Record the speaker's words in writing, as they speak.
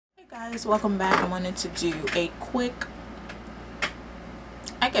Guys, welcome back. I wanted to do a quick,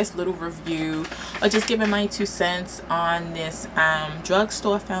 I guess, little review or just giving my 2 cents on this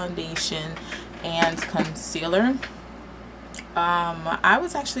drugstore foundation and concealer. I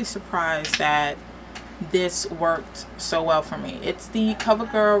was actually surprised that this worked so well for me. It's the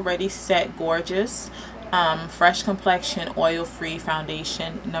CoverGirl Ready Set Gorgeous Fresh Complexion Oil Free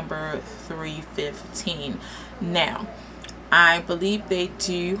Foundation number 315. Now, I believe they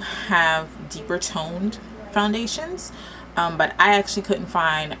do have deeper toned foundations, but I actually couldn't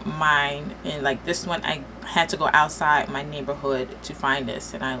find mine. And like this one, I had to go outside my neighborhood to find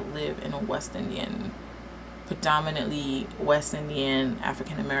this, and I live in a West Indian, predominantly West Indian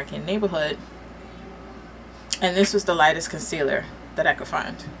African American neighborhood, and this was the lightest concealer that I could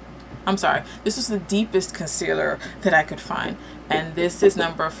find. I'm sorry, this was the deepest concealer that I could find, and this is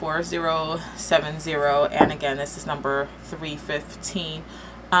number 4070, and again this is number 315.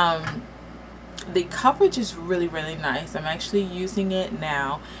 The coverage is really nice. I'm actually using it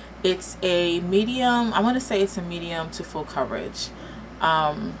now. It's a medium, I want to say it's a medium to full coverage.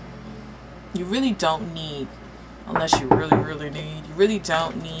 You really don't need, unless you really need, you really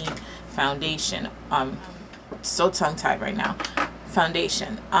don't need foundation. So tongue-tied right now.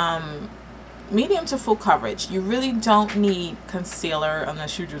 Foundation, medium to full coverage. You really don't need concealer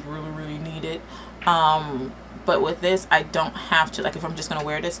unless you just really need it. But with this, I don't have to, like if I'm just gonna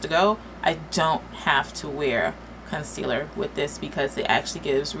wear this to go, I don't have to wear concealer with this because it actually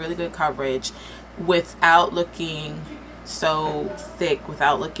gives really good coverage without looking so thick,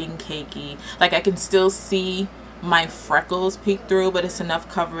 without looking cakey. Like I can still see my freckles peek through, but it's enough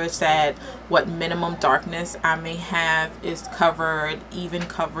coverage that what minimum darkness I may have is covered, even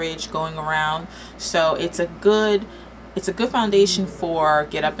coverage going around. So it's a good foundation for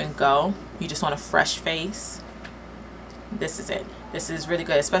get up and go. You just want a fresh face. This is it. This is really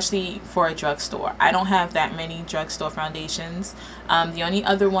good, especially for a drugstore. I don't have that many drugstore foundations. The only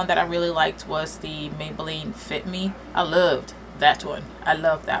other one that I really liked was the Maybelline Fit Me. I loved that one. I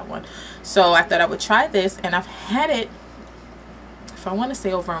love that one. So I thought I would try this, and I've had it for I want to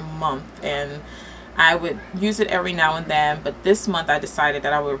say over a month, and I would use it every now and then, but this month I decided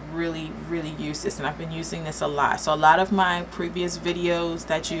that I would really use this, and I've been using this a lot. So a lot of my previous videos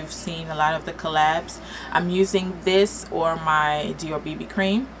that you've seen, a lot of the collabs, I'm using this or my Dior BB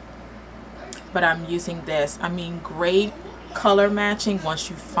cream, but I'm using this. I mean, great color matching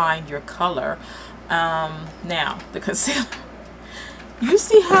once you find your color. Now the concealer, you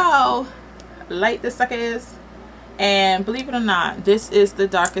see how light this sucker is, and believe it or not, this is the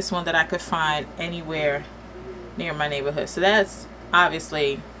darkest one that I could find anywhere near my neighborhood. So that's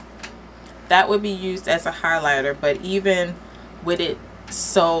obviously, that would be used as a highlighter, but even with it,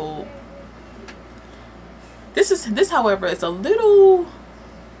 so this however is a little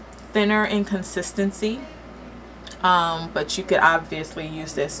thinner in consistency, but you could obviously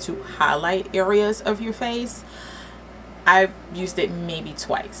use this to highlight areas of your face. I've used it maybe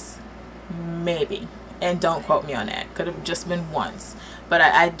twice, maybe, and don't quote me on that, could have just been once, but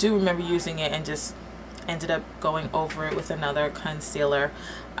I do remember using it and just ended up going over it with another concealer,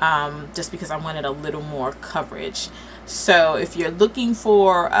 just because I wanted a little more coverage. So if you're looking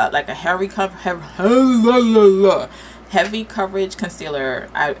for like a heavy coverage concealer,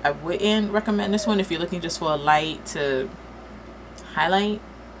 I wouldn't recommend this one. If you're looking just for a light to highlight,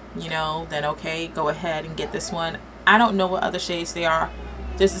 you know, then okay, go ahead and get this one. I don't know what other shades they are.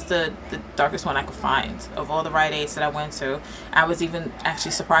 This is the darkest one I could find of all the Rite Aids that I went to. I was even actually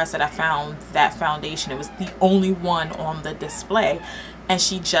surprised that I found that foundation. It was the only one on the display, and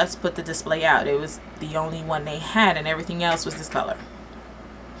she just put the display out. It was the only one they had, and everything else was this color.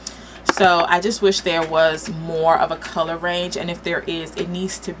 So I just wish there was more of a color range, and if there is, it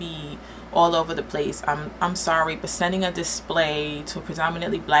needs to be all over the place. I'm sorry, but sending a display to a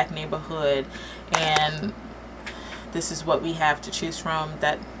predominantly black neighborhood, and this is what we have to choose from,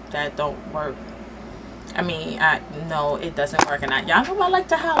 that don't work. I mean, no, it doesn't work. And y'all know I like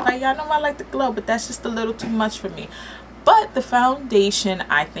to highlight, y'all know I like to glow, but that's just a little too much for me. But the foundation,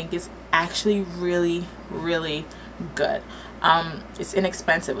 I think, is actually really good. It's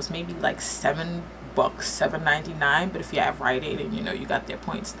inexpensive. It was maybe like $7, $7.99, but if you have Rite Aid and you know you got their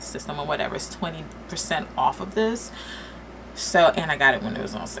points system or whatever, it's 20% off of this. So, and I got it when it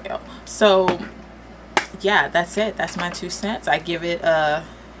was on sale. So yeah, that's it. That's my 2 cents. I give it a,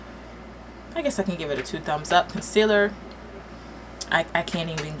 I guess I can give it a 2 thumbs up. Concealer, I can't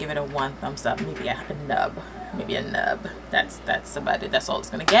even give it a 1 thumbs up. Maybe a nub. Maybe a nub. That's about it. That's all it's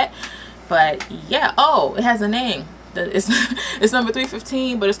gonna get. But yeah. Oh, it has a name. It's number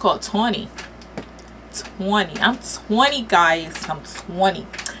 315, but it's called 20. I'm 20, guys. I'm 20.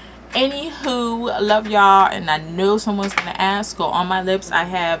 Anywho, love y'all, and I know someone's gonna ask. Go on my lips. I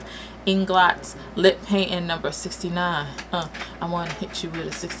have Inglot's lip painting number 69. I want to hit you with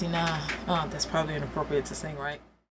a 69. That's probably inappropriate to sing, right?